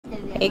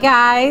Hey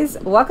guys,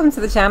 welcome to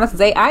the channel.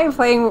 Today I am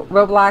playing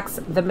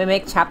Roblox The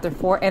Mimic Chapter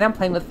 4 and I'm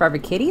playing with Forever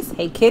Kitties.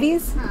 Hey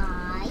kitties.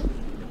 Hi.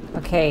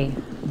 Okay,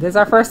 this is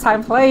our first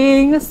time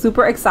playing.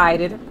 Super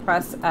excited.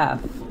 Press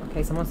F.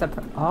 Okay, someone said,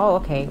 oh,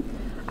 okay.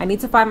 I need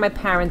to find my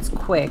parents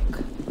quick.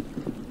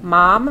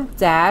 Mom,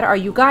 Dad, are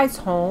you guys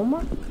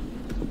home?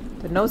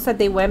 The note said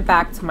they went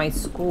back to my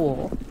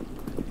school.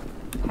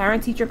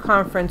 Parent-teacher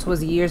conference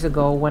was years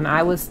ago when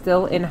I was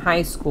still in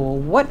high school.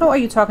 What note are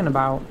you talking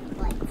about?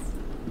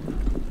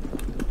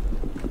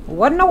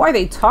 What note are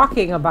they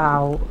talking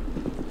about?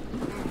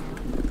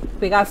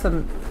 We got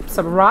some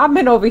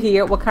ramen over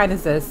here. What kind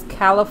is this?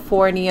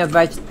 California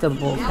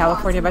vegetable.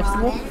 California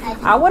vegetable?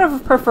 I would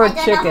have preferred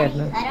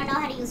chicken. I don't know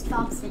how to use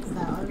chopsticks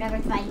though. I've never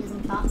tried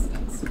using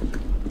chopsticks.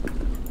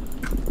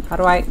 How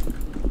do I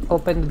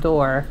open the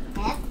door?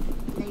 F?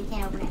 No, you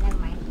can't open it. Never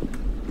mind.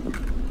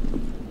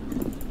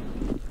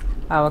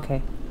 Oh,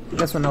 okay.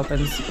 This one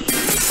opens.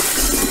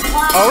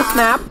 Wow. Oh,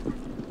 snap.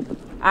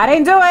 I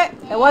didn't do it.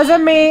 It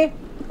wasn't me.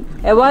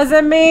 It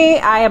wasn't me.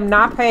 I am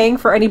not paying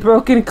for any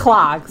broken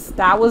clocks.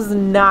 That was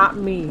not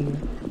me.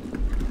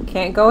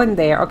 Can't go in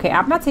there. Okay,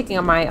 I'm not taking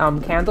on my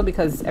candle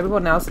because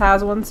everyone else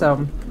has one,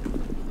 so.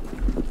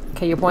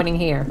 Okay, you're pointing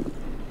here.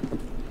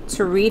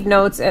 To read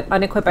notes and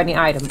unequip any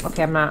item.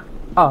 Okay, I'm not.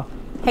 Oh.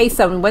 Hey,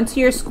 son, we went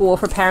to your school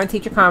for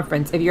parent-teacher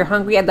conference. If you're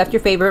hungry, I left your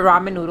favorite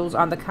ramen noodles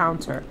on the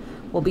counter.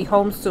 We'll be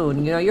home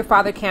soon. You know your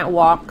father can't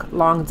walk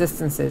long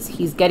distances.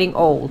 He's getting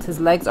old. His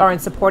legs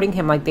aren't supporting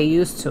him like they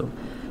used to.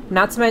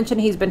 Not to mention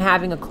he's been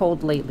having a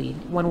cold lately.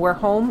 When we're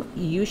home,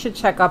 you should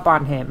check up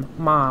on him,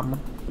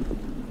 Mom.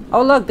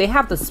 Oh look, they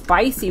have the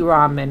spicy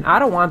ramen. I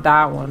don't want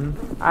that one.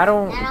 I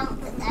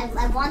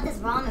want this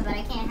ramen, but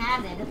I can't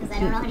have it because I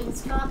don't know how to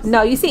use chopsticks.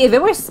 No, you see, if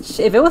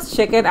it was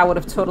chicken, I would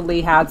have totally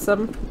had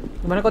some.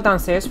 You want to go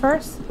downstairs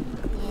first?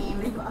 Yeah,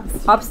 I'm gonna go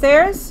upstairs.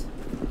 Upstairs?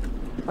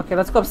 Okay,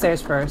 let's go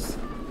upstairs first.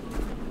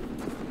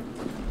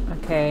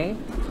 Okay.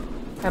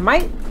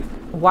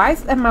 Why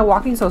am I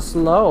walking so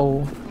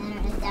slow?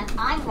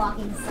 I'm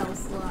walking so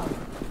slow.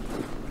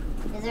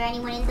 Is there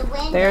anyone in the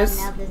window? No, there's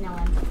no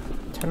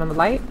one. Turn on the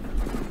light.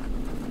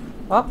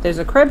 Well, there's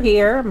a crib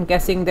here. I'm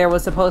guessing there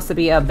was supposed to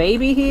be a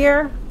baby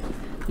here.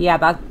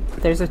 Yeah,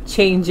 there's a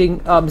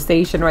changing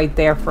station right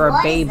there for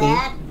a baby. What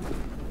is that?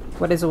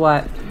 What is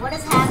what? What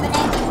is happening?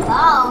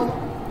 Oh.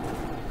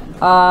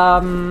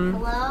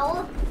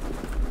 Hello?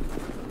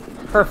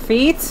 Her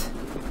feet?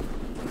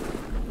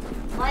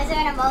 Why is there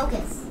an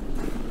amogus?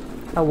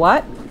 A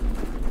what?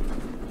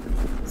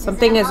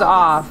 Something is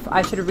off.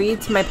 I should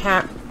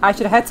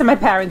head to my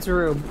parents'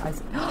 room.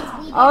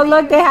 Oh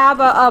look, they have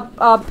a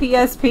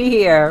PSP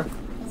here.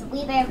 There's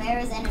Wee Bear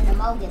Bears and an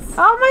amogus.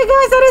 Oh my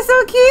gosh, that is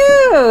so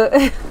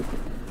cute!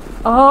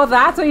 Oh,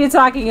 that's what you're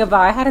talking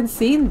about. I hadn't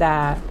seen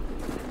that.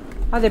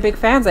 Oh, they're big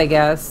fans, I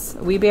guess.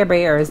 Wee Bear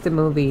Bears, the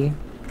movie.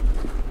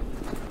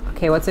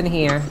 Okay, what's in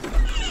here?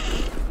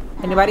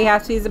 Anybody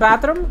have to use the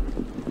bathroom?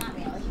 Not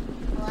really.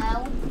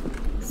 Hello?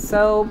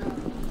 So,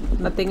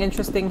 nothing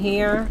interesting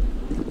here.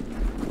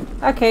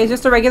 Okay,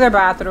 just a regular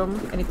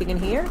bathroom. Anything in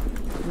here?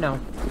 No.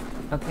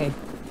 Okay.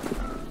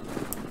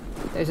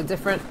 There's a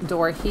different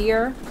door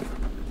here.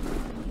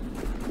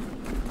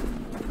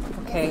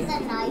 Okay. This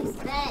is a nice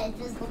bed. It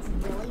just looks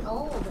really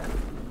old.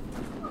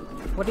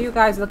 What are you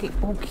guys looking?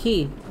 Oh,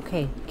 key.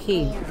 Okay,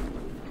 key.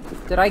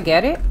 Where? Did I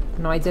get it?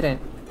 No, I didn't.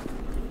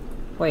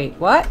 Wait,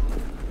 what?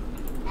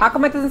 How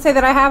come it doesn't say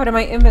that I have it in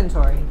my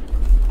inventory?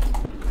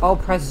 Oh,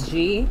 press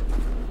G.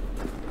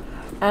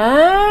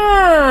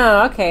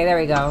 Ah, okay, there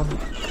we go.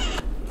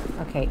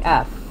 Okay,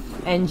 F.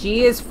 And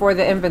G is for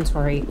the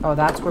inventory. Oh,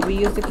 that's where we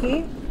use the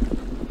key?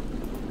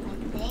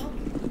 I think.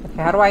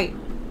 Okay, how do I...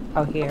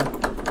 Oh, here.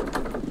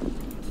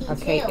 Key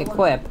Okay, 2.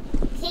 equip.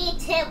 Key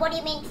 2? What do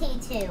you mean key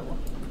 2?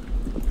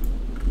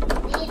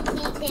 We need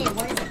key 2.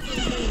 What is a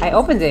key 2? I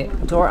opened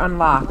it. Door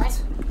unlocked.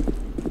 What?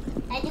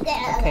 How'd you get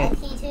a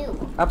key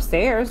 2?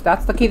 Upstairs.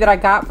 That's the key that I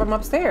got from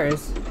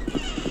upstairs.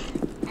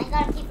 I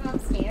got a key from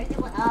upstairs?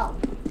 Oh.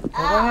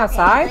 We're going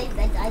outside?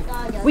 Okay. I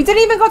thought We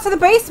didn't even go to the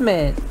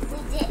basement.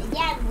 We did.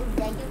 Yeah,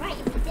 you're right.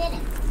 We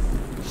didn't.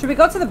 Should we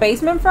go to the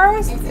basement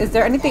first? Is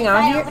there anything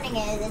on here? Opening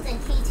it. It said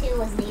key 2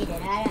 was needed.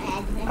 I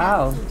didn't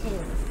Oh. have key 2.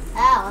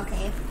 Oh,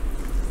 okay.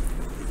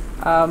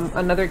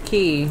 Another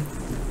key.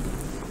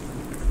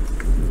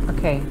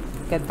 Okay,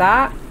 get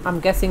that. I'm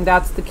guessing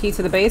that's the key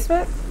to the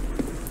basement.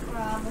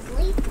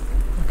 Probably.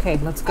 Okay,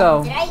 let's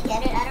go. Did I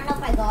get it? I don't know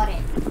if I got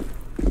it.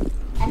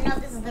 I don't know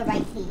if this is the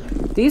right key.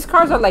 These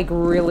cars are like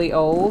really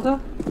old.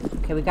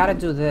 Okay, we gotta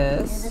do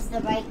this. Is this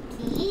the right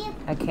key?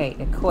 Okay,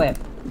 equip.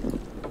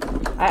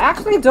 I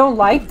actually don't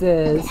like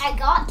this. I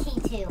got key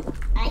 2.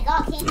 I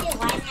got key 2.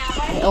 Why is it not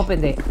working? I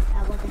opened it.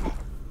 Oh, what the heck?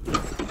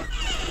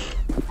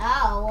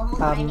 Oh, well,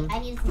 hold on. I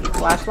need some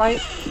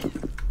Flashlight.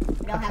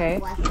 We don't Okay.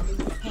 have a flashlight. We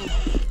just candle.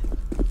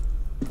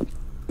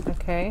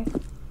 Okay.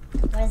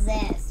 What is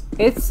this?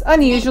 It's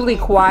unusually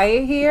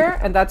quiet here,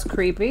 and that's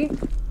creepy.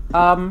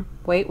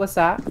 Wait, what's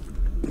that?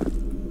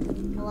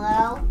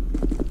 Hello?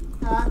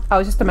 Huh? Oh,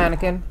 it's just a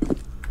mannequin.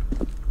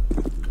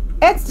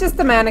 It's just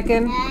a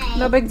mannequin. Hi.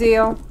 No big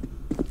deal.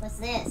 What's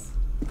this?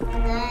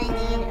 I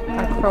need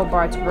A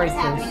crowbar to break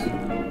What's this.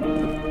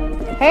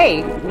 happening?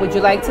 Hey, would you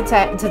like to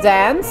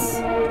dance?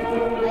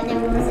 Why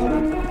never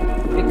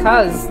listen?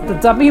 Because the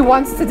dummy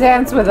wants to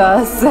dance with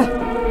us. Can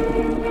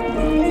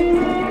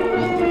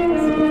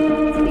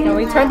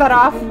we turn that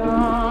off?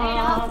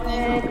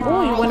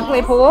 Oh, you want to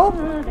play pool?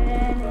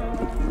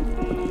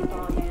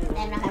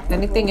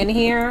 Anything in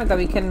here that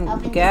we can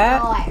Open get?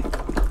 this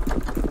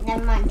door.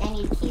 Never mind, I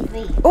need key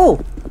 3. Oh,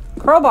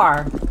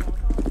 crowbar.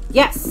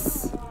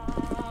 Yes.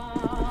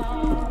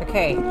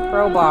 Okay,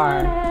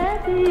 crowbar.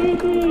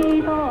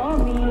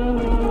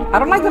 I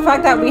don't like the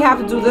fact that we have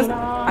to do this.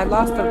 I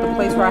lost the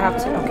place where I have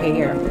to. Okay,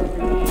 here.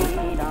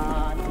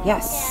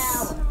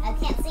 Yes. No, I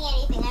can't see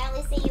anything. I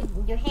only see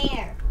your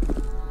hair.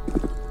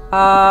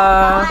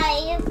 Hi.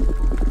 Hi.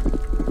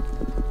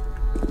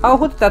 Oh,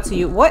 who did that to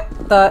you? What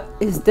the?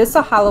 Is this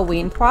a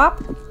Halloween prop?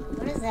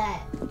 What is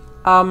that?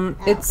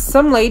 It's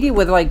some lady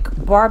with like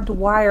barbed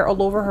wire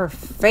all over her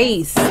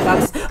face.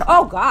 That's.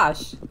 Oh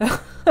gosh.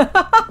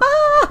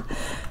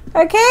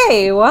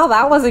 Okay, well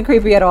that wasn't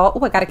creepy at all.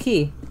 Oh, I got a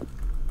key.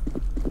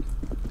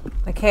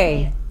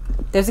 Okay,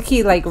 there's a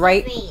key like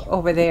right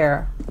over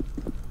there.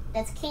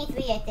 That's key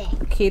 3, I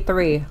think. Key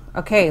 3.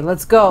 Okay,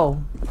 let's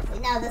go.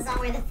 No, that's not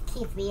where the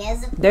key 3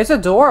 is. There's a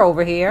door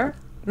over here.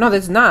 No,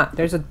 there's not.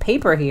 There's a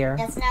paper here.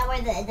 That's not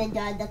where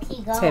the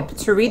key goes. Tip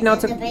to read It's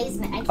notes. in the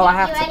basement. I can't Oh, I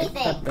have do to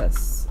anything. equip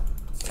this.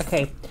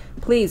 Okay.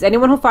 Please,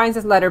 anyone who finds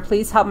this letter,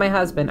 please help my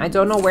husband. I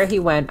don't know where he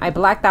went. I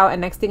blacked out,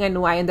 and next thing I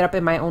knew, I ended up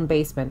in my own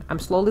basement. I'm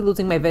slowly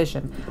losing my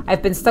vision.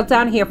 I've been stuck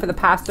down here for the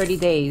past 30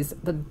 days.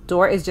 The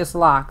door is just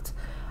locked.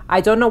 I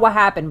don't know what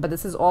happened, but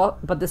this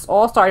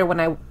all started when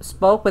I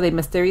spoke with a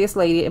mysterious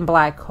lady in a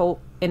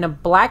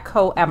black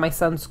coat at my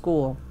son's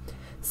school.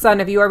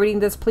 Son, if you are reading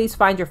this, please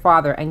find your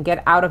father and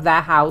get out of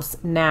that house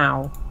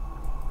now.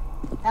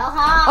 Oh,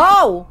 hi.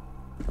 Oh!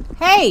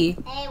 Hey!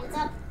 Hey, what's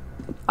up?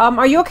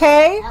 Are you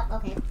okay? Oh,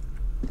 okay.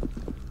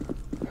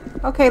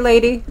 Okay,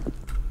 lady.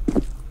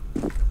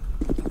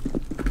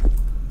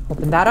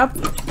 Open that up.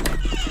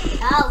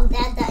 Oh,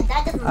 that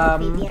doesn't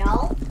look creepy at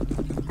all.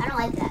 I don't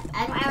like that.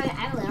 I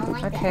really don't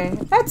like that. Okay,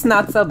 that's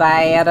not so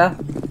bad.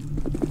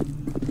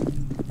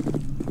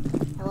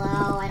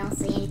 Hello, I don't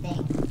see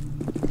anything.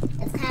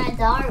 It's kind of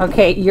dark.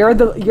 Okay, you're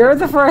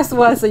the first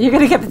one, so you're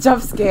gonna get the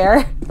jump scare.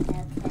 Okay.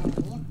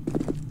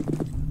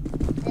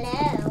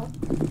 Hello.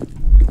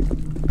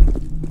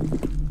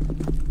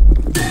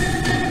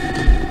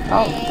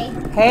 Oh. Hey.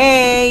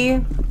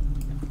 Hey,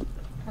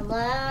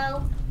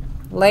 Hello.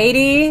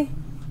 lady.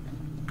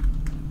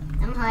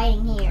 I'm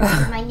hiding here.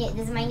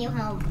 This is my new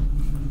home.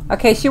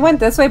 Okay, she went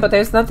this way, but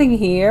there's nothing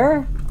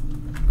here.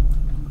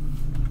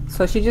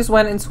 So she just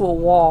went into a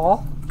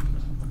wall.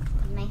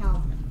 This is my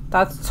home.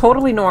 That's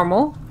totally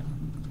normal.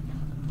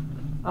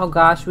 Oh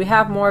gosh, we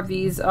have more of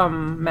these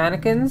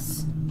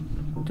mannequins.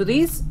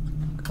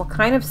 What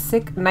kind of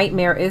sick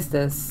nightmare is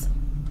this?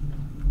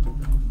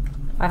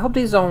 I hope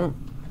these don't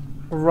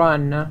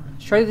run.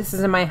 Surely this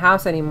isn't my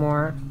house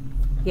anymore.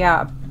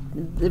 Yeah,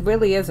 it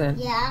really isn't.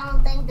 Yeah, I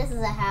don't think this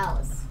is a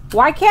house.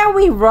 Why can't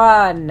we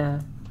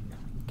run?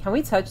 Can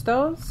we touch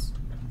those?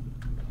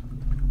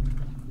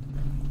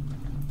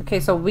 Okay,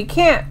 so we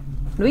can't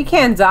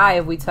die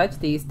if we touch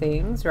these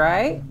things,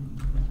 right?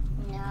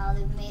 No,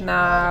 they've made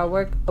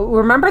Nah,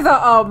 remember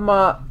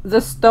the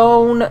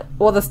stone,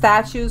 well, the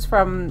statues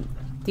from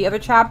the other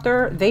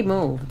chapter? They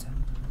moved.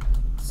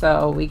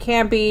 So we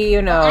can't be,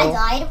 you know. I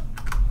died.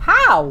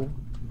 How?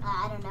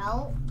 I don't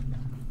know.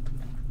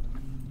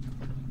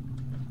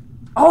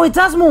 Oh, it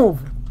does move.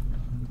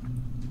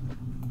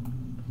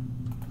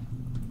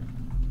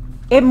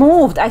 It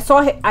moved. I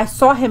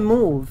saw him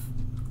move.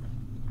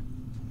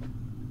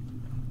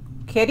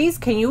 Kitties,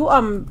 can you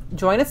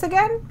join us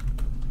again?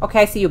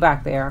 Okay, I see you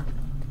back there.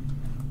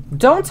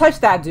 Don't touch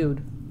that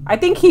dude. I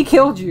think he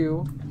killed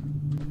you.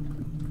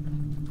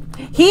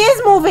 He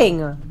is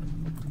moving.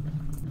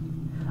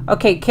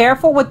 Okay,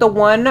 careful with the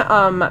one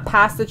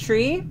past the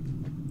tree.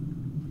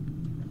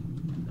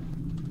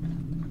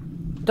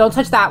 Don't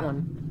touch that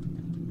one.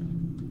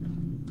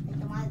 Like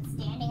the one that's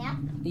standing up?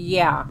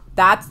 Yeah,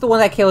 that's the one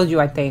that killed you,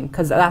 I think,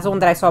 because that's the one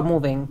that I saw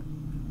moving.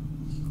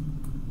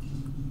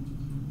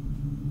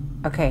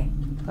 Okay,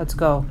 let's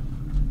go.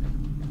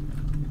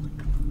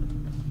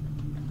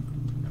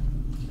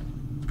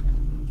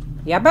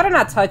 Yeah, better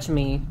not touch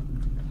me.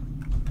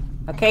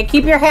 Okay,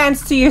 keep your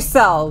hands to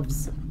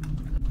yourselves.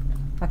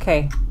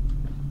 Okay,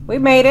 we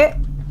made it.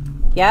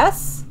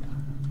 Yes?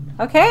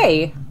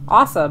 Okay,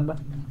 awesome.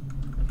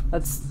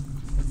 Let's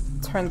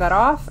turn that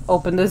off.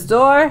 Open this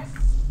door.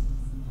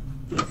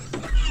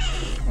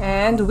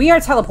 And we are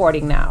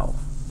teleporting now.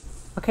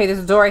 Okay, there's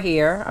a door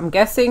here. I'm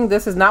guessing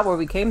this is not where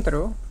we came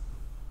through.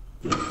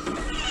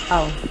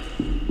 Oh.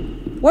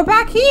 We're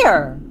back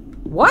here!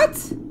 What?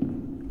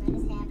 What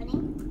is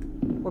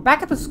happening? We're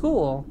back at the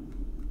school.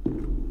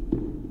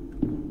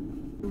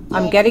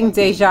 I'm getting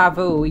deja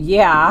vu.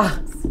 Yeah.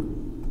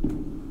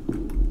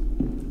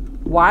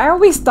 Why are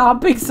we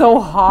stomping so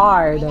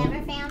hard? I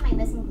never found my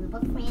missing group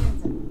of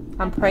friends.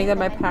 I'm praying that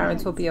my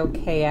parents will be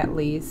okay at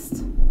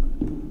least.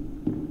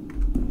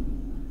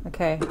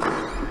 Okay.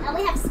 Now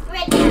we have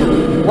sprint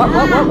now.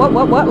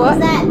 What? What's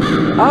that?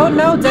 Oh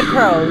no, dead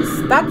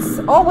crows. That's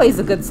always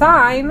a good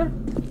sign.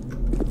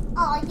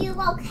 Are you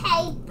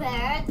okay,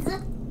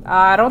 birds?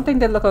 I don't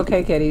think they look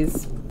okay,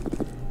 kitties.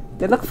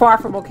 They look far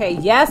from okay.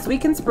 Yes, we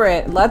can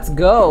sprint. Let's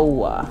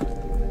go.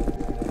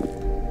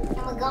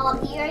 Can we go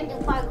up here and do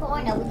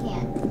parkour? No, we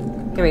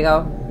can't. Here we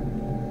go.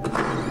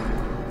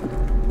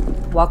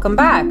 Welcome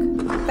back.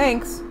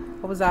 Thanks.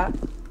 What was that?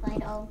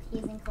 Find all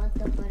keys and collect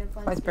the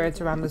butterfly Fly spirits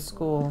around the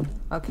school.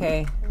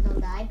 Okay. There's a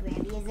library.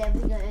 Is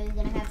everybody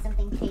gonna have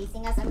something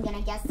chasing us? I'm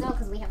gonna guess so,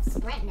 because we have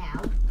sprint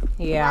now.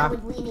 Yeah. Why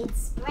would we need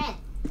sprint?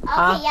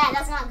 Okay, yeah,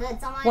 that's not good.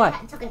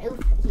 Someone took an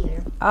oof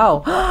here.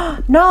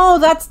 Oh. No,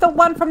 that's the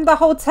one from the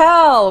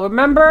hotel.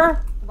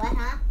 Remember? What,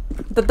 huh?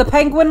 The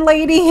penguin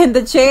lady in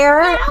the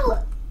chair?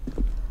 No!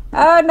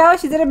 Oh, no,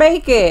 she didn't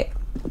make it.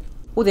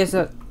 Oh, there's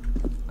a...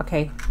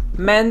 Okay.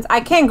 Men's...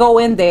 I can't go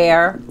in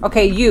there.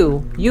 Okay,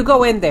 you. You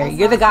go in there.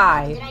 You're the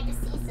guy. Did I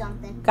just see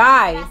something?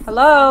 Guy,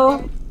 hello?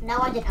 Something? No,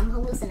 I didn't. I'm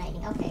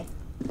hallucinating. Okay.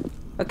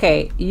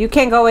 Okay, you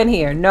can't go in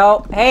here.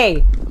 No.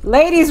 Hey,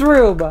 ladies'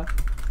 room.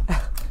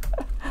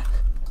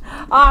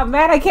 Oh,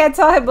 man, I can't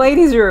tell him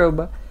ladies'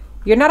 room.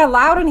 You're not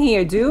allowed in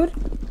here, dude.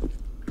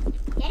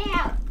 Get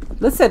out.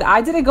 Listen,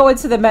 I didn't go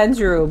into the men's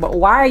room.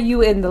 Why are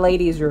you in the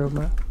ladies'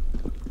 room?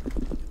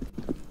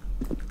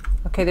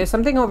 Okay, there's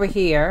something over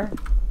here.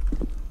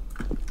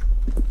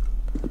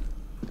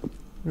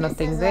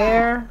 Nothing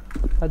there.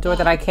 A door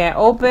that I can't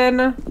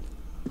open.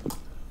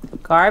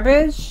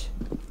 Garbage.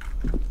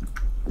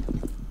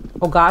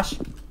 Oh gosh.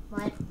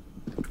 What?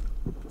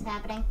 What's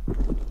happening?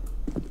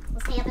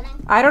 What's happening?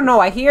 I don't know.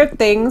 I hear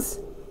things.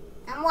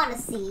 I want to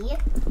see.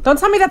 Don't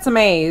tell me that's a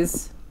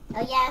maze.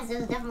 Oh yes,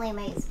 there's definitely a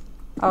maze.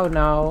 Oh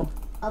no.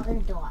 Open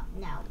the door.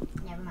 No,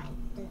 never mind.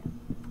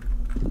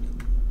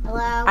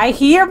 Hello? I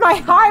hear my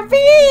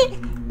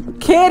heartbeat!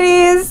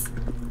 Kitties!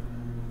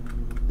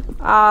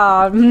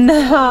 Oh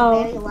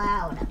no. Very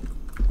loud.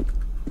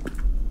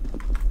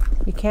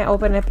 You can't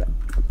open it.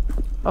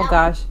 Oh No.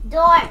 Gosh.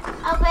 Door!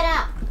 Open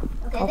up!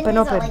 Okay, I think these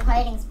Open. are like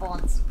hiding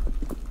spots.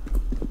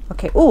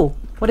 Okay. Ooh,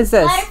 what is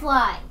this?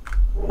 Butterfly!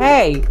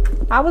 Hey,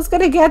 I was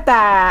gonna get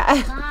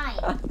that.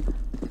 Hi.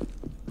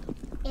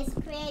 It's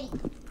pretty.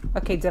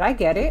 Okay, did I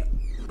get it?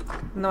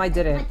 No, I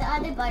didn't. Put the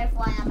other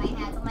butterfly on my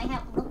hat, so my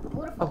hat will look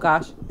beautiful. Oh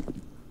gosh.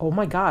 Oh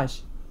my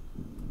gosh.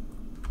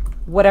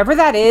 Whatever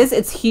that is,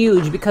 it's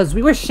huge because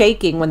we were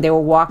shaking when they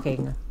were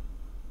walking.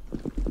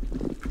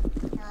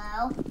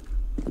 Hello?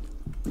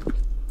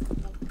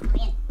 Come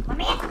in. Come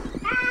in.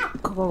 Ah!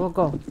 Go.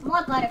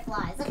 More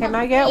butterflies. Look Can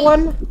how I get big.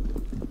 one?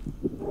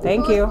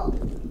 Thank you.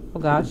 Beautiful. Oh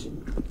gosh.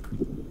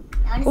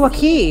 I wanna Oh, a see.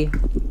 key. It's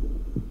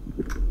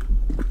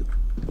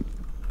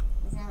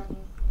not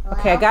looking- Hello?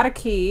 Okay, I got a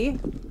key.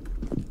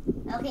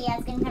 Okay, yeah,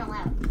 it's getting kind of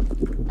loud.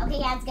 Okay,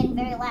 yeah, it's getting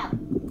very loud.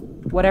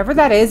 Whatever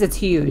that is, it's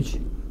huge.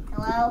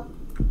 Hello?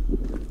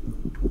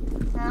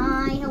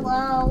 Hi,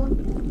 hello?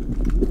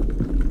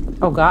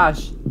 Oh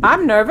gosh.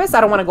 I'm nervous.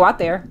 I don't want to go out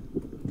there.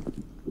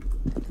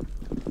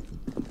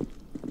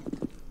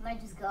 I'm gonna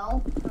just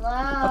go.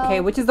 Hello? Okay,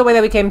 which is the way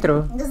that we came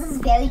through? This is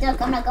very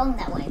dark. I'm not going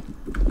that way.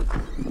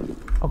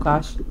 Oh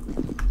gosh.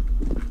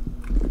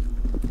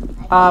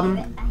 I hear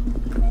it.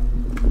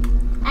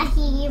 I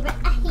hear it.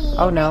 I hear it.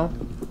 Oh no.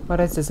 What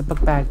is this? A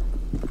book bag.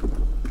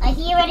 I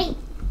hear it.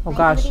 Oh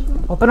gosh. I hear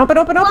it. Open. What is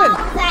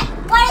that?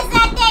 What is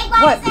that thing?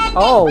 What? Is that thing?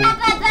 Oh. Bah.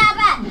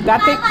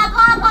 That thing-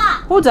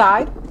 Bah. Who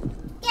died?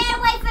 Get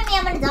away from me.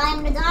 I'm gonna die.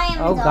 I'm gonna die. I'm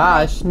gonna Oh die.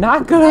 gosh.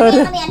 Not Come good.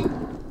 in.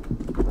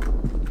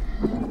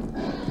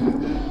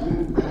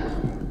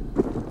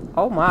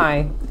 Oh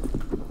my.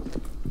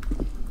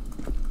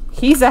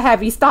 He's a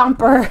heavy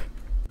stomper.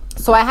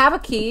 So I have a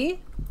key.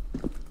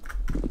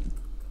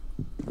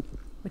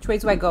 Which way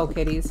do I go,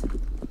 kitties?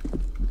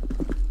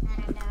 I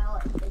don't know.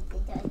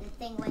 The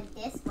thing went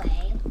this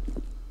way.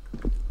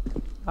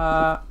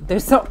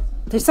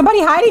 There's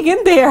somebody hiding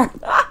in there.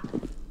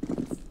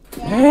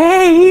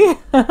 Hey.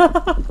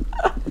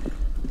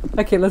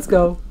 Okay, let's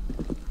go.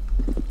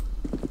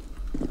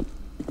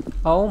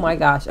 Oh my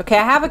gosh. Okay,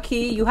 I have a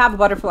key. You have a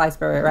butterfly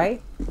spirit,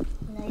 right?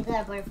 No, you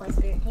got a butterfly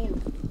spirit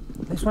too.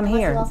 There's one Unless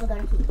here. You also got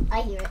a key.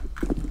 I hear it.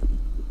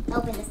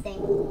 Open this thing.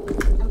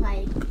 I'm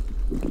hiding.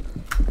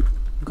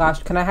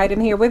 Gosh, can I hide in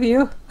here with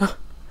you?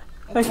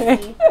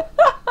 Okay.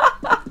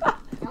 I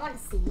want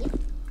to see.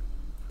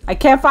 I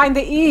can't find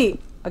the E.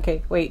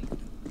 Okay, wait.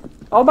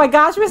 Oh my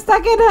gosh, we're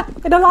stuck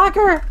in a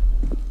locker.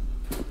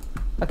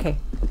 Okay.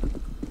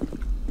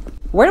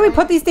 Where do we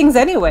put these things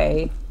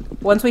anyway?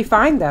 Once we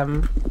find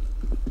them.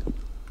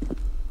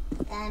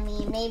 I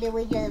mean, maybe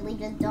we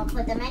just don't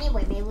put them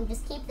anywhere. Maybe we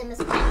just keep them as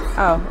pets.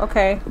 Oh,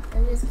 okay.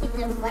 We just keep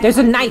them. There's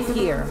a knife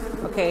here.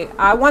 Okay,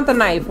 I want the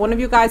knife. One of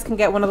you guys can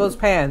get one of those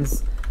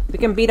pans. We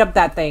can beat up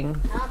that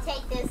thing. I'll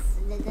take this.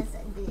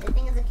 The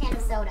thing is a can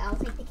of soda. I'll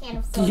take the can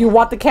of soda. You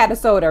want the can of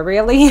soda,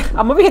 really?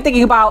 I'm over here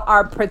thinking about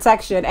our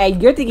protection,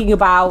 and you're thinking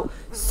about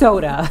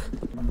soda.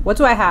 What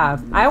do I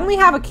have? I only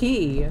have a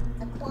key.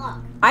 The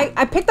clock.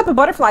 I picked up a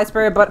butterfly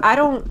spirit, but I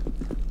don't...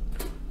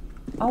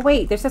 Oh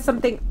wait, there says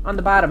something on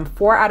the bottom.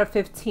 4 out of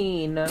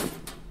 15. Did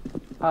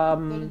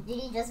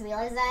you just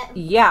realize that?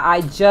 Yeah,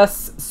 I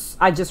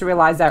just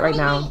realized that right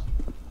now.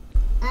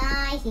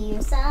 I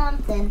hear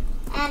something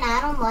and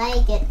I don't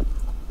like it.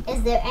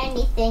 Is there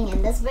anything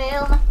in this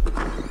room?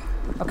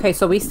 Okay,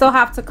 so we still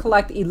have to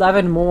collect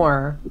 11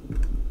 more.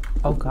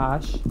 Oh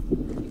gosh.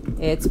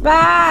 It's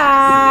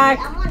back!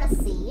 I want to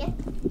see.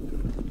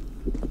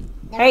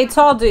 Hey,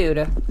 tall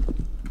dude.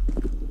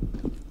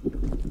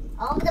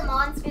 All of the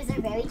monsters are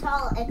very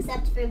tall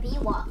except for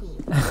Bee-Walkie.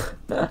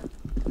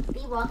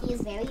 Bee-Walkie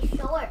is very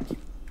short.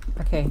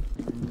 Okay.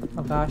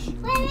 Oh gosh.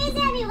 Where is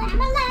everyone? I'm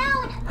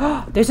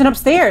alone! There's an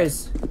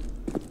upstairs!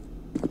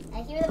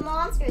 I hear the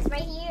monsters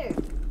right here.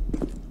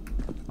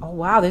 Oh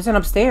wow, there's an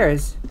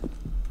upstairs.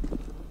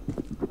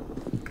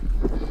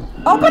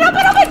 Open,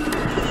 open, open!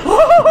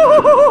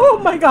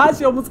 Oh my gosh,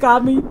 you almost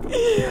got me.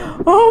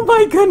 Oh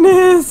my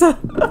goodness.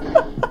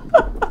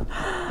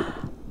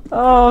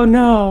 Oh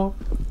no.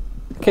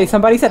 Okay,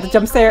 somebody said the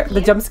jump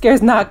scare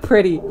is not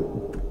pretty.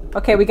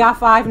 Okay, we got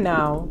 5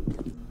 now.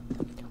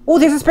 Oh,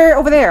 there's a spirit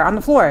over there on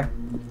the floor.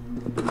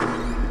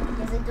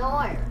 There's a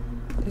door.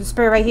 There's a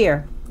spirit right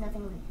here.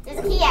 Nothing. There's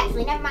a key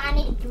actually. Never mind. I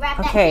need to grab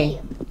that Okay. key.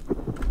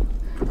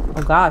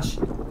 Oh gosh.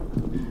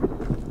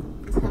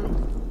 It's coming.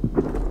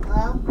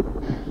 Hello?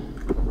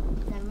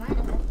 Never mind.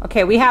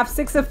 Okay, we have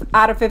 6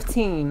 out of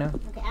 15.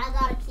 Okay, I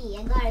got a key.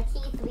 I got a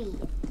key 3.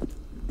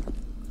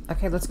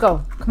 Okay, let's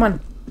go. Come on.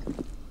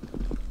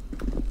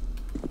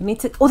 We need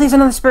to. Oh, there's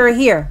another spirit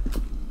here.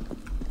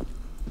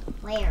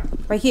 Where?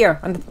 Right here.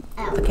 On the...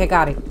 Oh. Okay,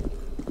 got it.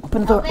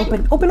 Open the door.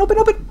 Open. Open, open, open,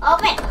 open.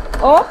 Open!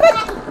 Open!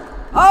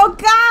 Oh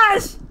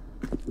gosh!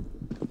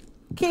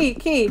 Key.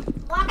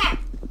 Blocker!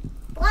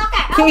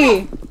 Blocker!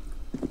 Key. Open!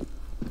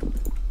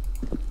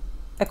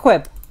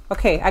 Equip.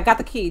 Okay, I got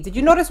the key. Did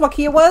you notice what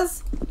key it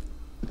was?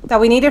 That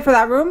we needed for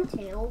that room?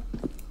 2.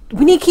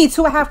 We need key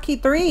 2. I have key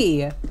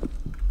 3.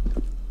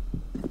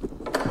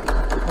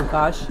 Oh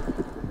gosh.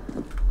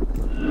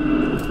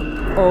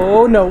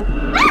 Oh no.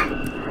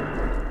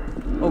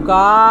 Oh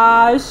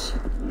gosh.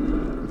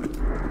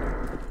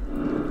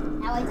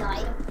 Now I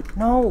died.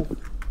 No.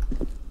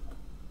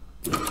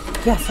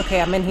 Yes,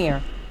 okay, I'm in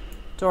here.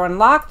 Door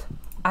unlocked.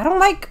 I don't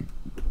like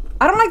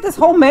this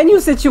whole menu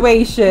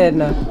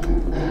situation.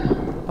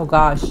 Oh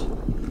gosh.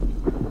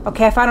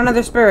 Okay, I found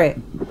another spirit.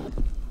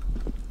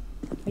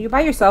 Are you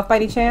by yourself by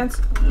any chance?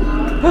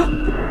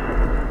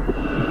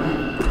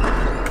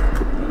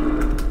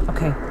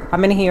 Okay,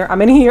 I'm in here.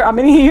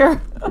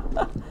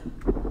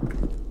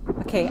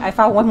 Okay, I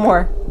found one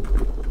more.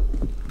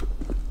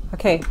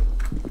 Okay.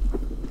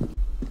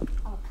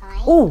 Okay.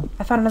 Oh,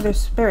 I found another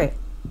spirit.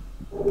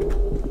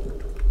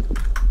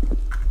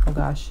 Oh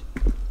gosh.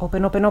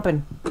 Open, open,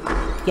 open.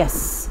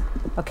 Yes.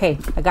 Okay,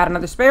 I got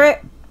another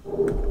spirit.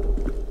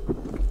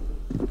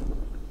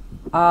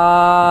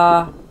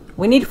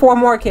 We need 4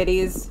 more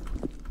kitties.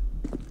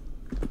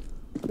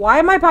 Why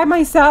am I by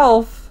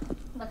myself?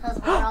 Because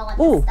we're all at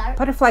the Oh, start.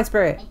 butterfly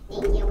spirit. I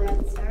think yeah, we're at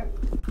the start.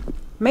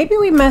 Maybe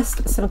we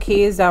missed some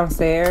keys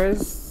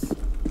downstairs.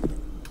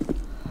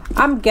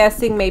 I'm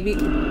guessing maybe...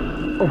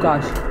 Oh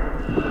gosh.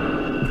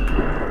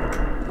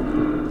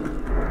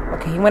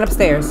 Okay, he went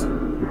upstairs.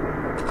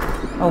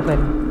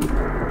 Open.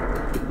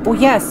 Oh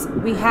yes,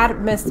 we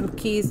had missed some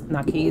keys,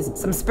 not keys,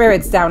 some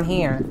spirits down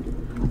here.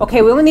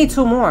 Okay, we only need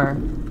 2 more.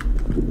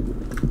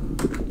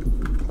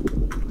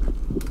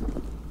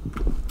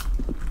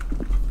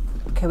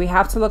 Okay, we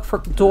have to look for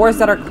doors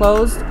that are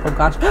closed. Oh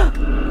gosh.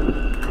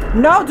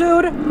 No,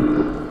 dude!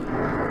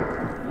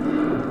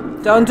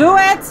 Don't do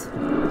it!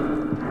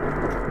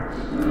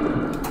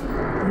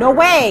 No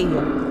way!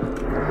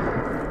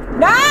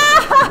 No!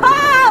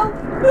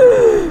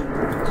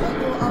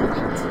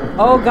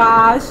 Oh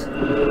gosh.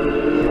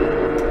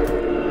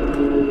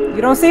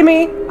 You don't see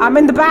me? I'm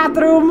in the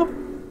bathroom.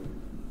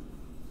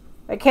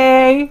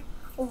 Okay.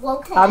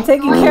 Okay. I'm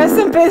taking care of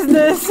some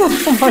business. Oh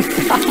my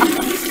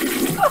gosh.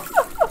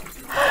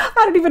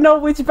 I don't even know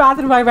which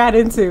bathroom I ran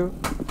into.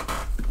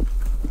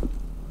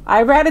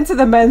 I ran into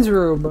the men's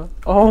room.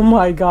 Oh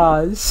my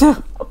gosh.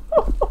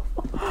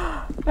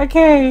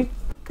 Okay.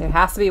 There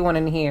has to be one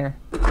in here.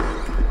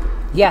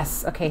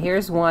 Yes. Okay,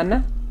 here's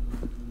one.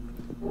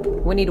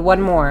 We need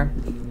 1 more.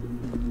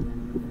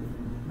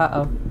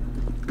 Uh-oh.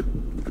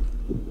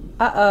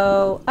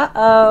 Uh-oh.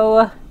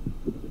 Uh-oh.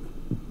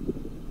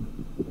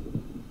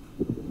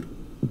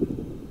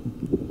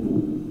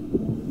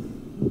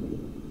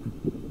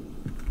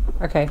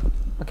 Okay.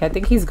 Okay, I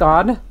think he's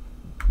gone.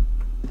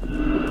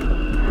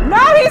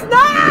 No, he's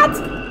not!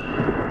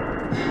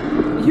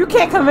 You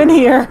can't come in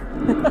here.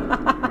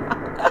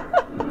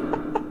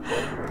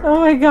 Oh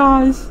my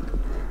gosh.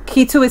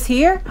 Key 2 is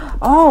here?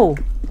 Oh,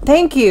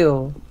 thank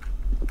you.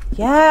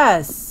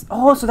 Yes.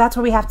 Oh, so that's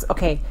where we have to...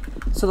 Okay,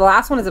 so the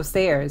last one is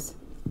upstairs.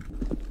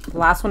 The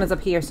last one is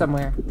up here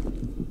somewhere.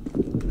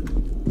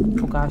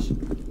 Oh gosh.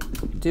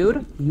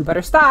 Dude, you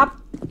better stop.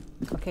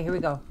 Okay, here we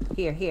go.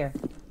 Here.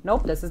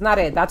 Nope, this is not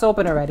it. That's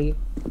open already.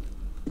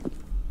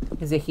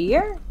 Is it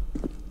here?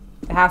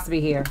 It has to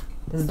be here.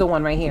 This is the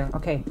one right here.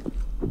 Okay.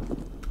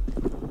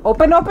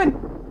 Open, open!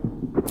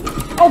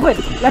 Open!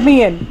 Let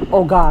me in!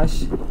 Oh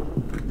gosh.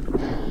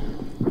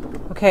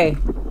 Okay.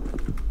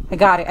 I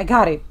got it, I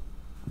got it.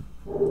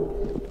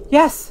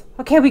 Yes!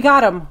 Okay, we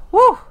got him.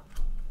 Woo!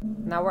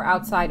 Now we're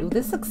outside. Ooh,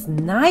 this looks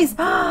nice.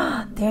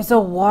 There's a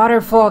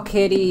waterfall,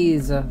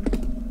 kitties.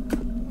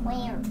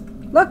 Where?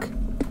 Look.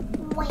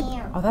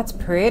 Where? Oh, that's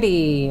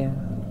pretty.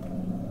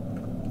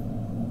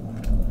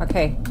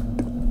 Okay.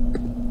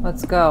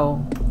 Let's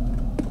go.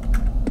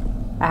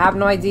 I have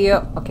no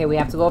idea. Okay, we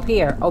have to go up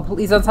here. Oh,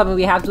 please don't tell me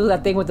we have to do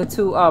that thing with the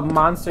two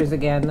monsters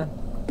again.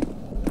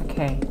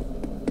 Okay.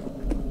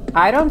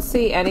 I don't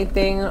see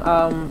anything.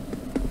 Oh,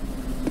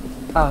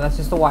 that's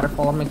just a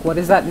waterfall. I'm like, what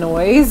is that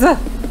noise?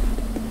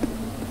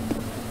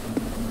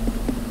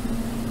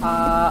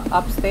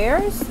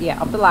 Upstairs?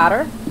 Yeah, up the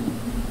ladder.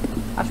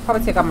 I should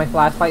probably take out my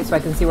flashlight so I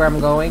can see where I'm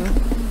going.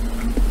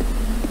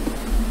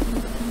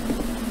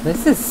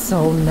 This is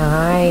so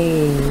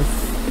nice.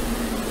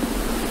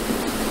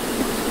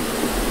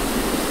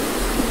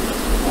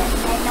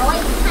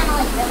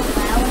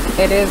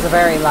 It is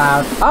very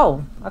loud.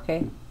 Oh,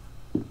 okay.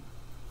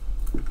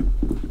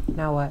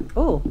 Now what?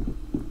 Ooh.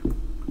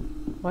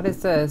 What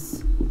is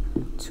this?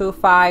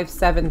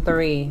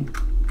 2573.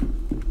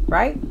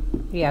 Right?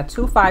 Yeah,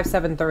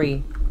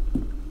 2573.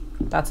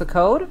 That's a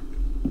code?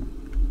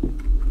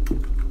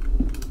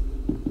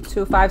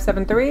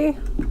 2573?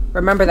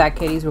 Remember that,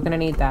 kitties. We're gonna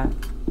need that.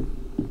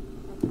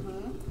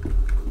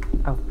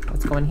 Oh,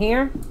 let's go in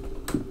here.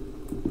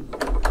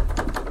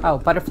 Oh,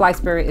 butterfly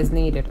spirit is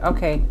needed.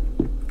 Okay.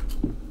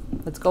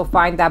 Let's go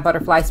find that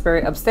butterfly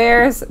spirit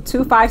upstairs.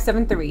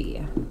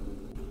 2573.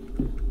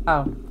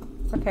 Oh,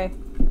 okay.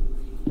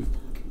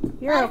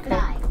 You're okay.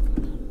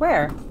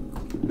 Where?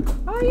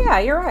 Oh yeah,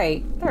 you're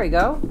right. There we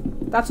go.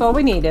 That's all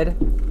we needed.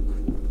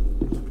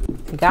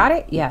 You got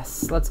it?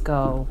 Yes, let's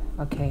go.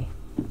 Okay.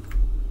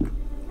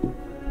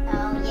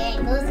 Oh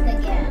yay, music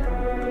again.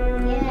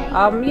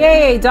 Yay.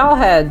 Yay, doll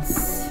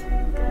heads.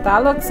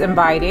 That looks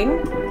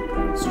inviting.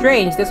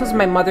 Strange, this was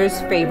my mother's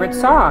favorite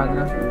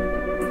song.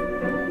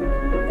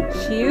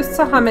 She used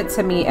to hum it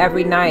to me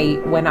every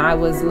night when I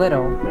was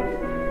little.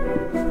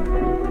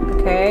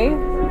 Okay.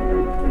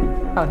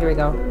 Oh, here we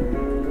go.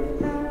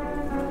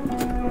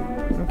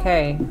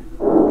 Okay.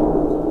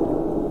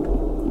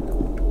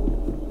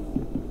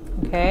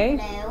 Okay.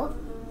 No.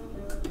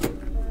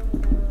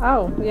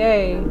 Oh,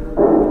 yay.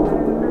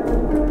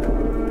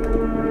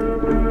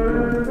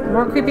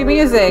 More creepy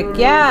music.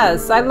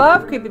 Yes, I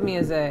love creepy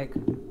music.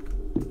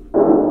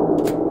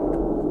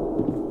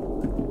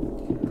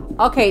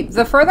 Okay,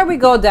 the further we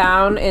go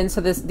down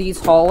into these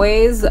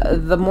hallways,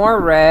 the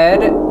more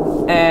red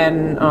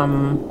and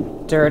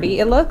dirty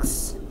it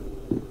looks.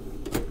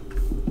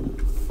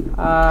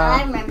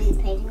 I remember these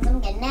paintings.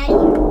 I'm getting out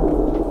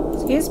of here.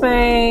 Excuse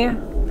me.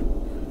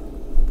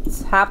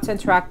 Tap to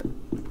interact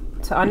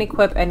to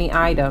unequip any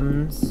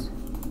items.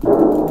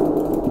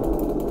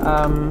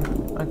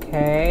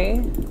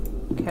 Okay.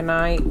 Can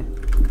I?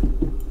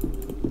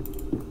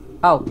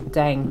 Oh,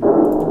 dang.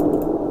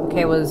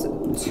 Okay, it was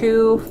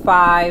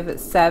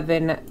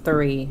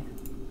 2573.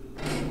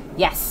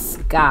 Yes,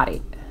 got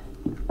it.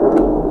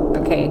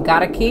 Okay,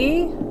 got a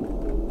key.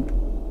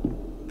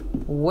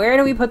 Where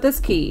do we put this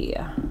key?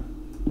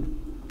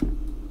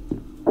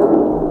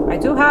 I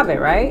do have it,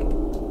 right?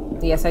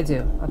 Yes, I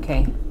do.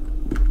 Okay.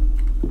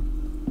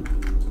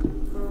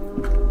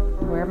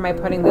 Where am I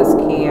putting this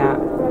key at?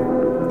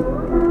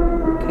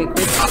 Okay,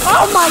 creepy.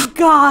 Oh my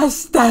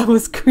gosh, that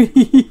was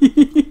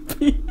creepy.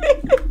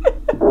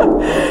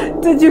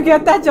 Did you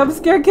get that jump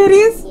scare,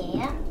 kitties?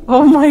 Yeah.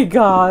 Oh my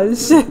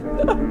gosh.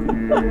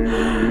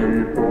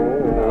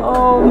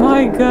 Oh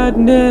my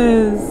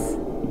goodness.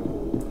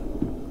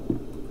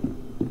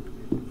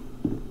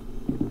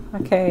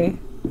 Okay.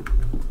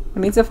 I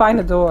need to find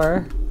a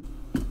door.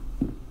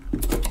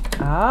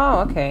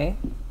 Oh, okay.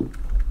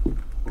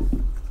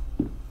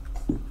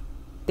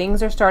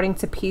 Things are starting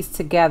to piece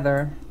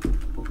together.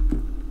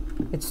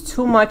 It's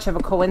too much of a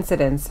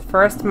coincidence.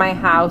 First my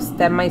house,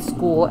 then my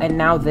school, and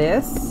now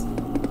this?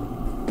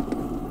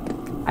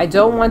 I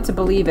don't want to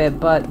believe it,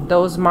 but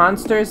those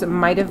monsters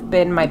might have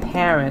been my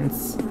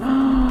parents.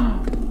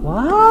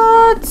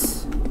 What?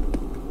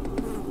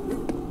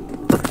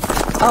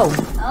 Oh.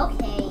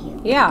 Okay.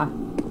 Yeah.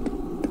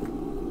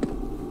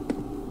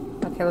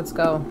 Okay, let's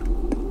go.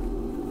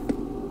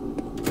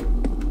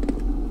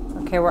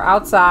 Okay, we're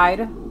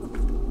outside.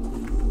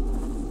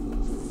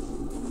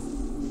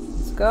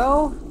 Let's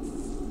go.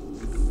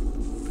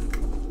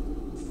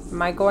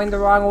 Am I going the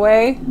wrong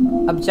way?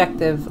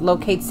 Objective.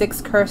 Locate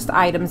 6 cursed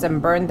items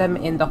and burn them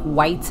in the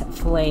white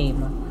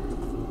flame.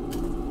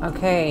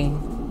 Okay.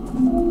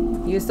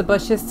 Use the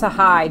bushes to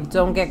hide.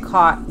 Don't get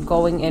caught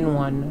going in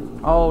one.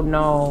 Oh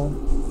no.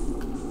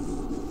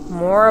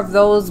 More of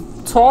those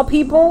tall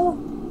people?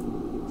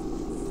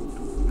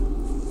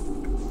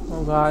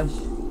 Oh gosh.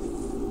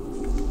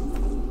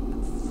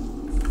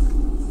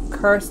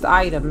 Cursed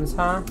items,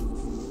 huh?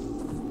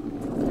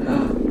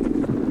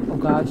 Oh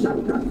gosh.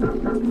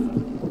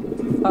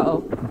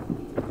 Uh-oh.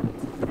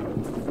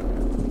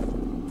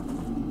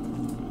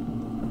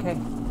 Okay.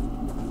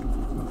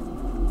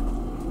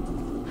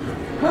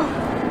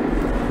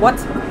 What?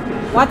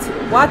 What?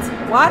 What?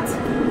 What?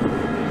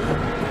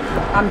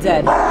 I'm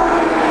dead.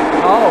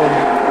 Oh.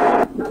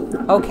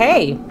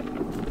 Okay.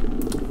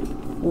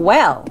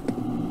 Well.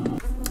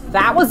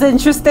 That was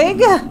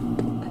interesting. I'm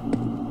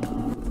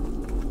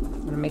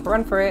gonna make a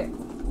run for it.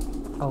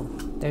 Oh,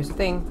 there's the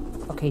thing.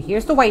 Okay,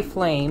 here's the white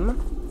flame.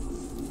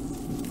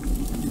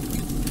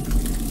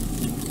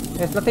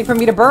 There's nothing for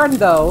me to burn,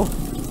 though.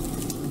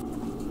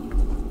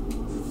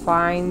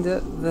 Find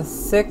the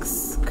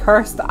 6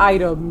 cursed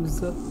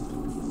items.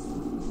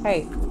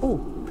 Hey, oh,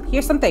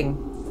 here's something.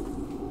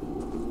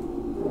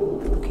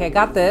 Okay, I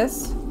got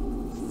this.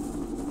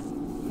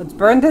 Let's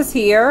burn this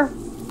here,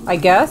 I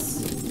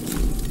guess.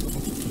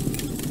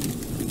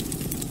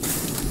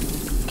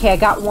 Okay, I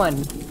got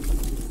one.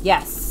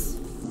 Yes.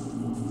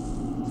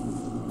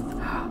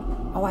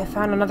 Oh, I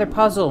found another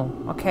puzzle.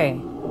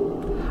 Okay.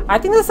 I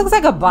think this looks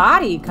like a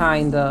body,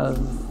 kind of.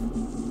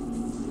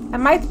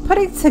 Am I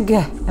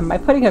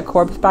putting a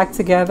corpse back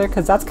together?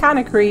 Because that's kind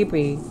of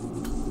creepy.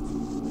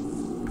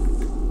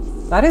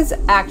 That is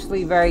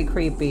actually very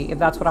creepy, if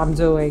that's what I'm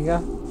doing.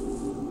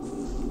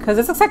 Because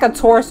this looks like a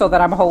torso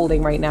that I'm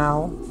holding right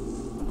now.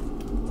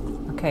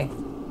 Okay.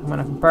 I'm going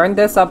to burn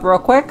this up real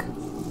quick.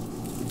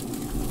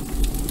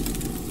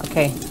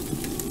 Okay.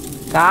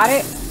 Got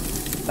it.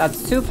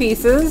 That's 2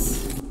 pieces.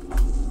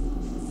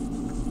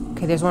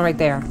 Okay, there's one right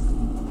there.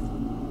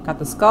 Got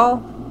the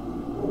skull.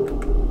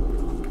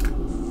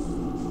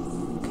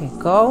 Okay,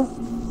 go.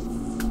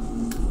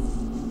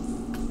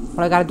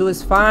 What I gotta do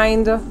is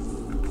find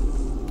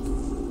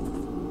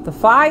the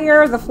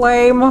fire, the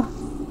flame.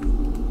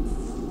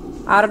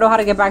 I don't know how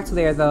to get back to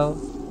there, though.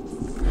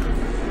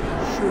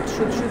 Shoot,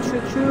 shoot, shoot,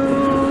 shoot,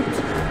 shoot.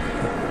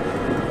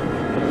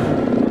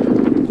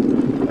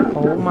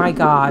 Oh my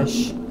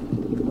gosh.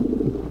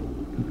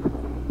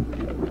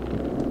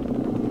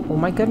 Oh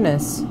my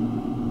goodness.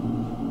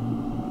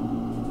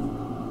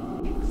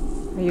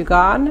 Are you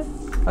gone?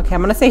 Okay,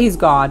 I'm gonna say he's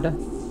gone.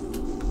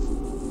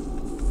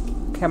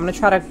 Okay, I'm gonna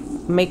try to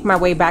make my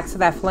way back to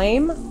that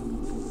flame.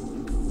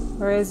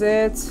 Where is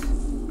it?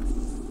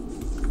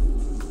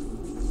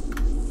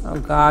 Oh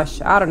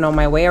gosh, I don't know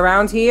my way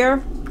around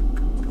here.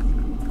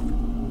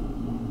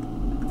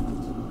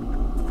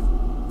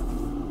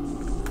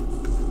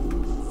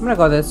 I'm gonna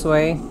go this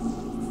way.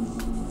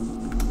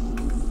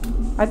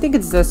 I think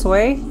it's this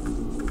way.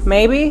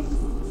 Maybe?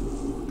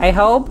 I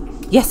hope.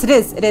 Yes, it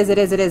is. It is, it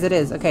is, it is, it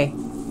is. Okay.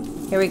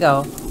 Here we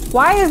go.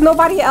 Why is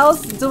nobody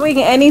else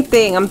doing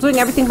anything? I'm doing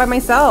everything by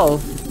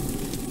myself.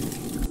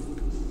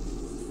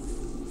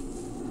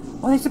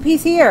 Oh, there's a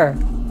piece here.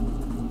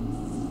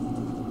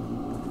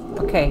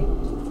 Okay.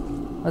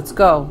 Let's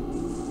go.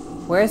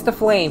 Where's the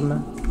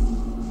flame?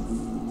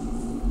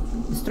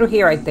 It's through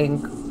here, I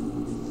think.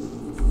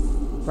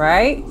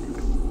 Right?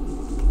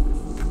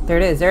 There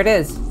it is. There it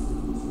is.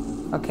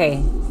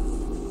 Okay.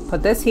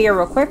 Put this here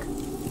real quick.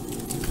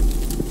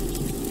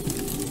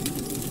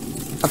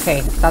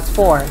 Okay, that's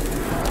 4.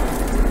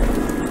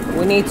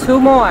 We need 2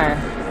 more.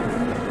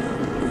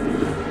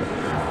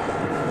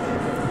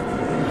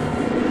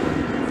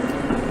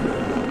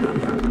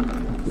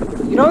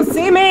 You don't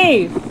see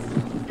me!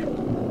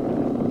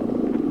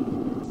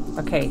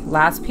 Okay,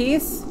 last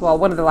piece. Well,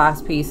 one of the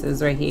last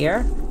pieces right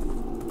here.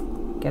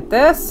 Get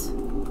this.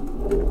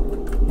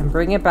 And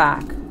bring it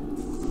back.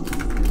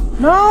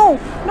 No!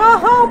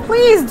 No!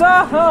 Please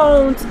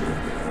don't!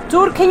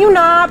 Dude, can you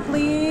not,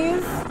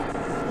 please?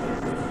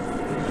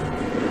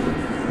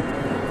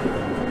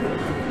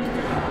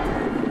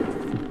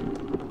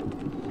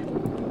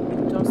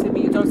 Don't see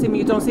me, you don't see me,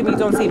 you don't see me, you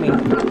don't see me.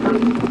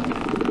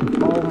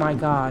 Oh my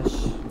gosh.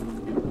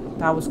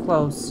 That was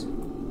close.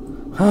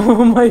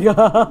 Oh my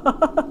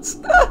gosh.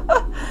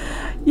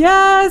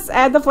 Yes!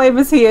 And the flame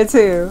is here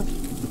too.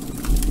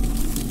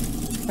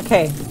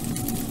 Okay.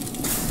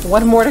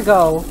 1 more to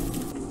go.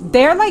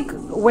 They're like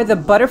where the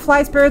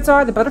butterfly spirits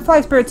are. The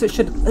butterfly spirits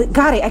should...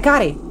 Got it! I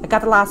got it! I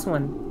got the last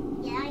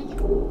one. Yeah, I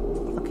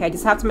do. Okay, I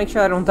just have to make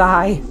sure I don't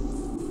die.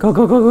 Go,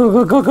 go, go, go,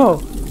 go, go,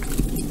 go!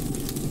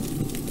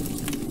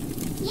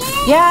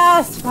 Yay!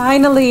 Yes!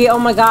 Finally! Oh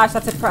my gosh,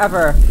 that's it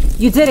forever.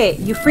 You did it!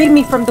 You freed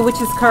me from the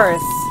witch's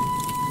curse.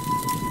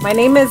 My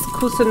name is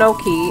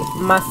Kusunoki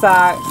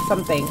Masa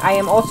something. I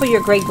am also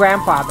your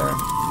great-grandfather.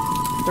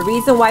 The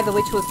reason why the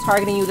witch was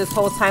targeting you this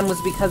whole time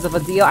was because of a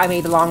deal I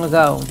made long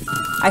ago.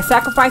 I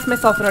sacrificed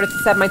myself in order to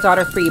set my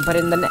daughter free, but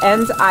in the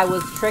end, I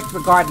was tricked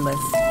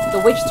regardless.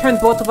 The witch turned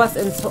both of us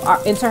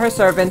into her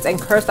servants and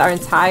cursed our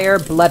entire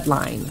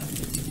bloodline.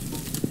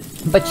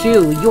 But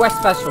you are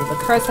special. The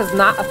curse has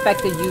not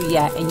affected you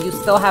yet, and you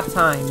still have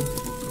time.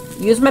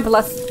 Use my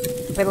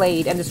blessed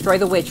blade and destroy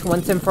the witch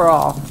once and for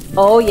all.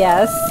 Oh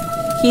yes.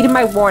 Heed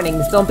my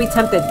warnings. Don't be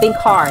tempted. Think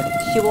hard.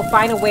 She will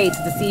find a way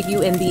to deceive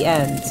you in the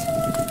end.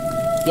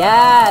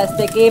 Yes,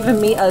 they gave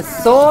me a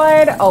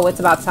sword. Oh, it's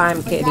about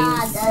time, kitties. A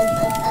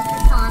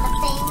katana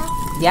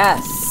thing.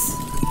 Yes.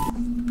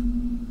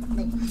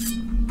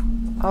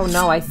 Oh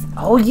no,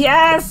 oh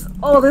yes!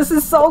 Oh, this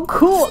is so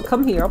cool.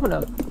 Come here, open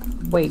up.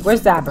 Wait,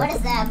 where's Dabber? What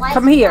is that? Why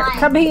Come is it here, flying?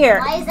 come here.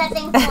 Why is that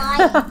thing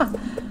flying?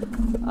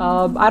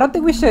 I don't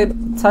think we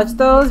should touch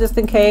those just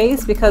in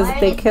case because Why are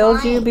they they killed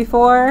flying? you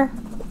before.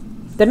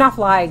 They're not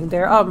flying.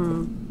 They're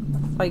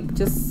like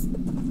just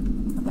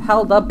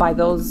held up by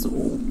those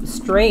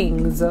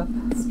strings.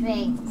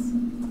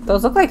 Strings.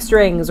 Those look like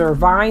strings or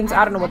vines.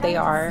 I don't know what they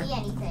are. I don't see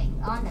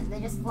anything on them. They're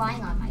just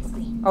flying on my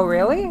screen. Oh,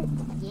 really?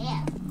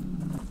 Yeah.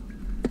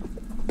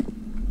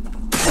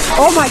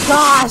 Oh my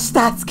gosh,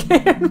 that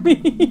scared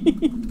me.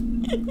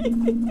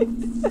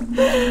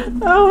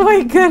 Oh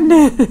my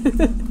goodness.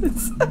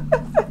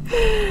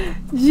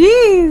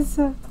 Jeez.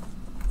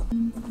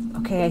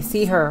 Okay, I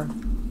see her.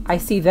 I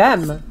see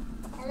them.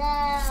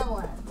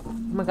 Hello. Oh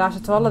my gosh,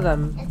 it's all of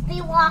them. It's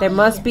Bee Walkie. There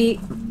must be...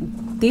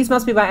 These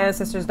must be my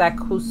ancestors that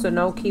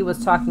Kusunoki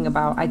was talking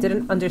about. I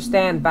didn't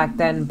understand back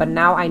then, but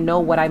now I know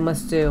what I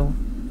must do.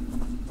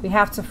 We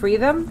have to free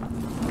them?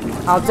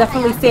 I'll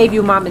definitely save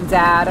you, Mom and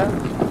Dad.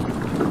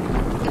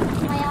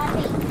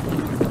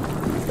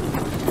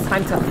 It's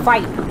time to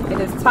fight. It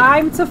is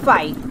time to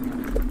fight.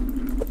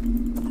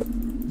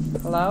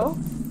 Hello?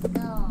 Let's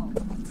go.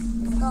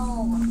 Let's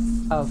go.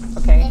 Oh,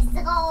 okay.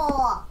 Let's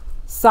go.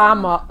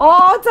 Sama.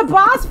 Oh, it's a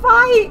boss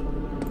fight!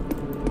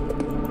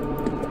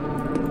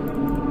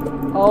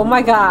 Oh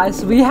my gosh,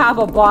 we have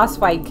a boss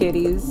fight,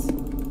 kiddies.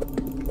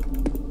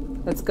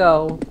 Let's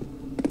go.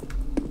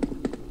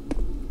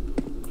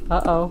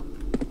 Uh-oh.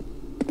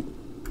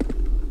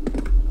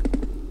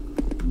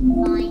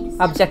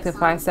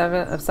 Objectify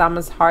 7 of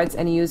Sama's hearts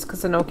and use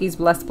Kusunoki's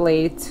blessed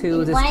blade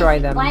to destroy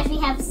them. Why does she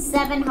have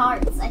 7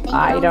 hearts? I think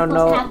I don't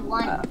know. To have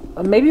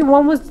 1. Maybe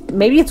one was.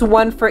 Maybe it's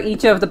one for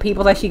each of the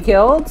people that she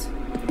killed.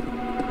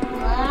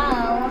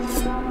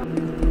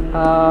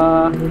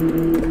 Wow.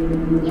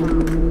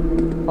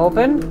 Yeah.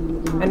 Open?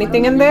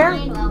 Anything in there?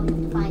 Well,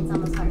 find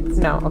Sama's hearts.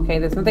 No. Okay,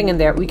 there's nothing in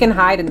there. We can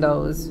hide in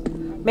those.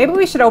 Maybe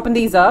we should open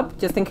these up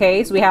just in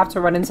case we have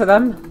to run into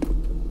them.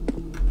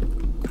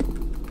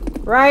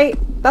 Right?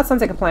 That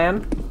sounds like a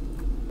plan.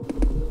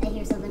 I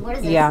hear something. What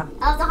is this? Yeah.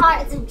 Oh, it's a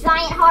heart. It's a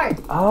giant heart.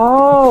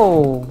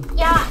 Oh.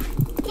 Yeah.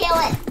 Kill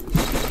it.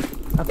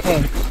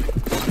 Okay.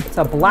 It's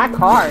a black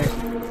heart.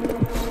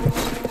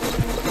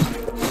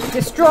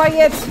 Destroy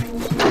it.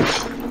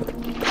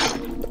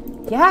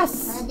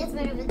 Yes. Gets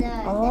rid of the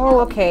Oh,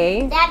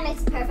 okay. That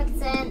makes perfect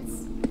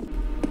sense.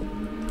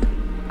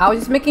 I was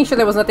just making sure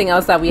there was nothing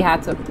else that we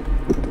had to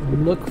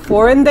look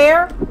for in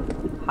there.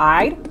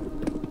 Hide.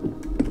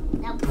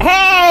 Nope.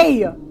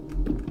 Hey!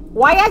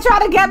 Why you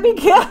trying to get me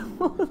killed?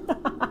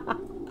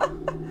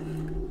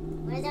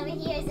 What is over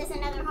here? Is this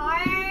another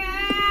heart?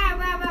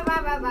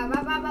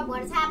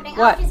 What is happening?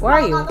 What? Oh, she's Where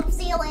are falling you? off the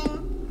ceiling.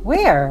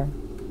 Where?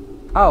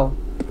 Oh.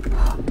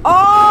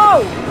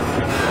 Oh!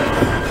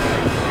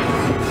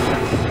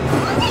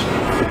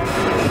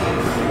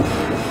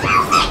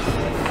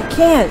 I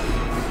can't.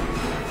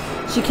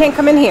 She can't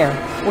come in here.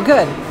 We're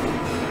good.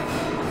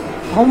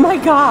 Oh my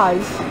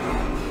gosh.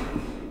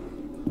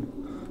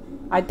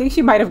 I think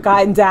she might have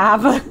gotten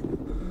Dav.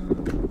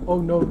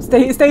 Oh no.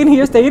 Stay in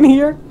here. Stay in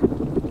here.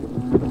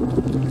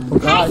 Oh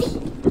gosh.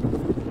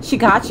 She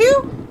got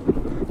you?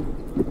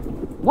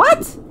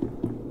 What?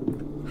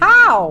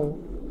 How?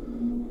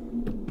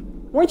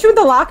 Weren't you in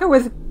the locker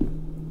with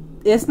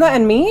Isna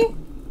and me?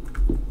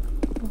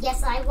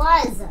 Yes, I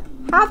was.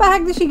 How the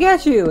heck did she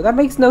get you? That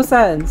makes no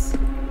sense.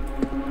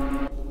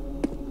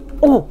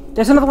 Oh,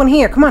 there's another one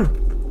here. Come on.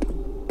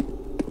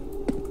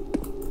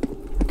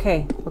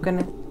 Okay, we're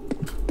gonna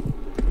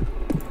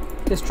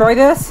destroy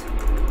this.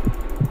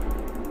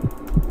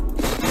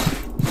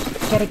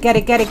 Get it, get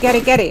it, get it, get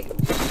it, get it.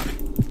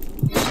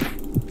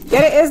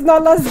 Get it, Isna,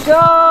 let's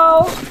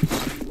go.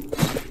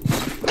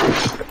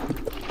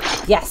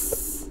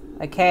 Yes.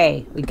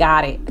 Okay, we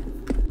got it.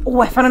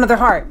 Oh, I found another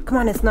heart. Come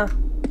on, Isna.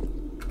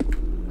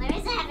 Where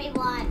is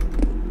everyone?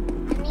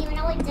 I didn't even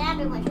know where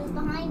Dabby went. She was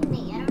behind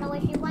me. I don't know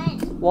where she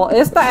went. Well,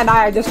 Isna and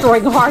I are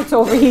destroying hearts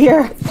over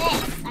here. What's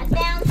this? I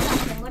found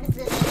something. What is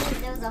this? I think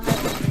there was a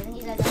heart over here. I think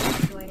you guys have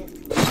destroyed it.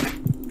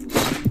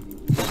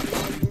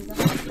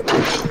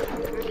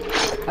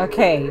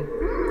 Okay.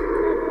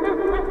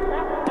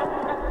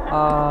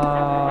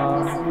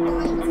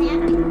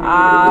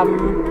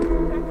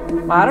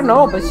 I don't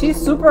know, but she's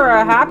super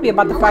happy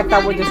about the fact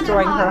that we're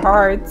destroying her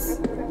hearts.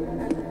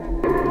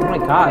 Oh my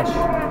gosh.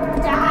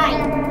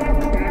 Die.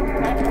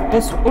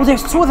 There's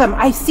 2 of them.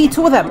 I see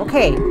 2 of them.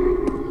 Okay.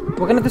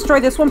 We're gonna destroy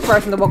this one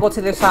first and then we'll go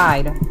to their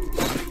side.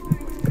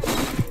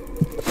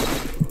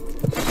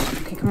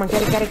 Okay, come on,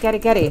 get it, get it, get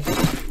it, get it.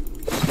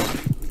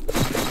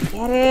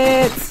 Get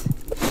it.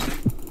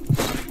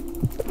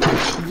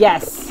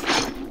 Yes.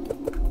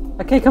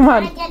 Okay, come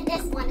on. I get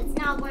this one. It's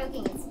not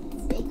working. It's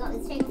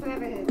taking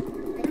forever.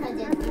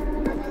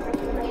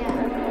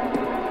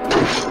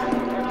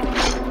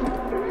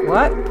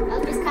 What?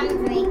 Oh, just coming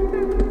for me.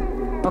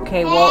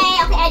 Okay, well.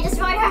 Hey, okay, I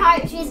destroyed her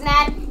heart. She's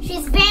mad.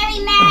 She's very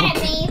mad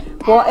at me.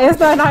 Well,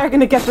 Isna and I are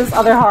gonna get this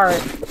other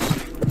heart.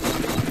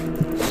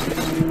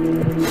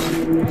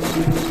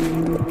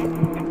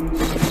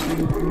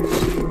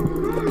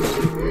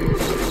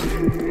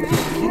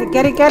 Get it,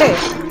 get it, get it.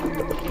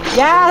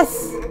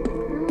 Yes!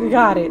 We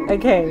got it.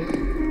 Okay.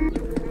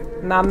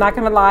 No, I'm not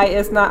gonna lie,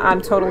 it's not.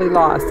 I'm totally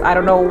lost. I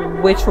don't know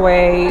which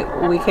way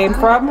we came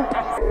from. Oh,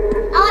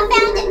 I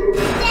found it.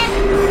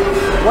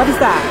 What is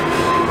that?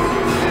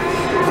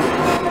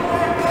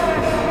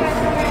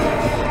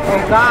 Oh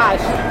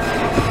gosh.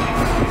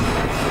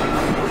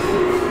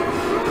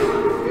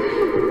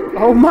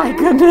 Oh my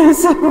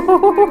goodness.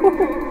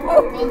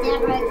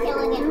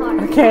 Killing it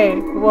hard. Okay,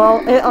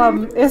 well,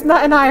 it's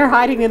not and I are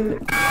hiding in.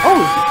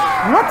 Oh,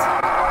 what?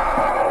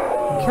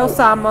 Kill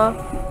Sama.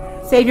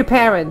 Save your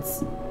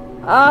parents.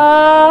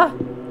 I'm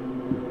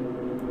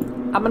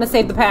gonna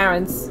save the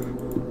parents.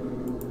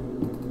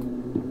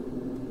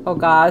 Oh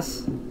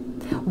gosh.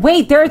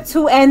 Wait, there are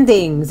two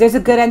endings. There's a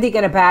good ending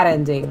and a bad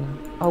ending.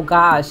 Oh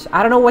gosh.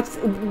 I don't know what's...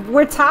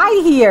 We're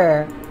tied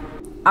here.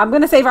 I'm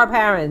gonna save our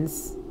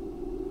parents.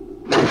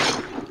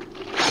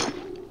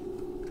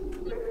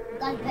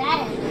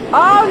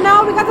 Oh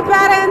no, we got the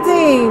bad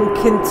ending!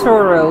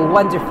 Kintoro,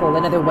 wonderful.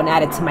 Another one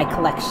added to my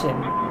collection.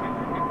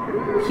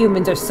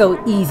 Humans are so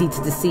easy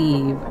to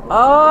deceive.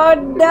 Oh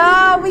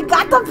no, we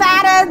got the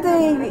bad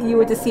ending! You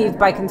were deceived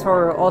by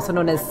Kintoro, also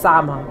known as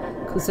Sama.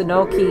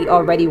 Kusunoki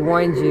already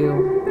warned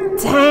you.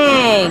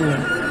 Dang!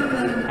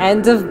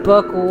 End of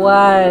book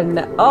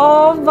 1.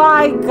 Oh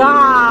my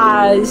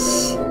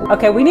gosh!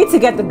 Okay, we need to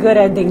get the good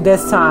ending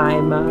this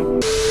time.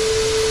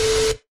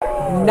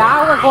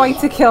 Now we're going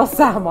to kill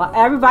Sama.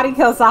 Everybody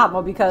kill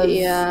Sama because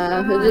we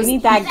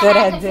need that good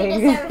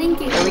ending.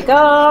 Here we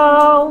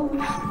go.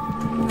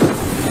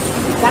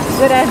 That's a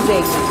good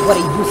ending. What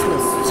a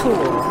useless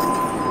tool.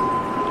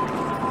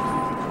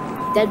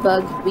 Dead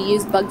bug. We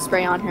used bug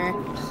spray on her.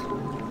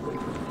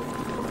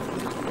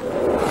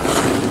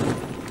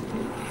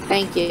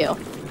 Thank you.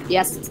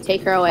 Yes,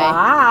 take her away.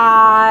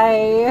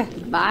 Bye.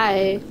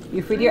 Bye.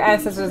 You freed your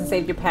ancestors and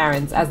saved your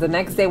parents. As the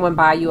next day went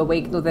by, you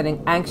awakened with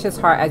an anxious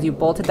heart as you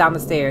bolted down the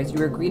stairs. You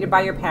were greeted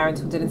by your parents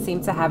who didn't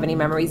seem to have any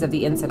memories of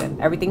the incident.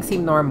 Everything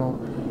seemed normal,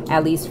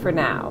 at least for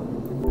now.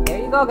 There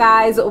you go,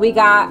 guys. We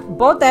got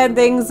both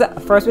endings.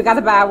 First we got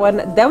the bad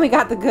one, then we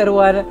got the good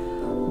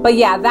one. But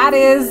yeah, that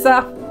is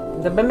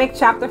the Mimic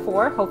Chapter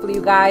 4. Hopefully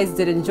you guys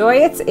did enjoy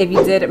it. If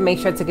you did, make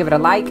sure to give it a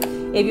like.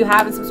 If you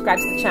haven't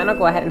subscribed to the channel,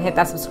 go ahead and hit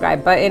that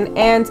subscribe button.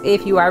 And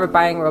if you are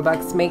buying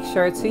Robux, make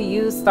sure to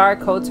use star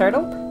code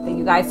Turtle. Thank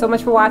you guys so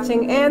much for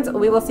watching, and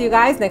we will see you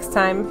guys next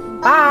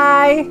time.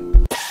 Bye!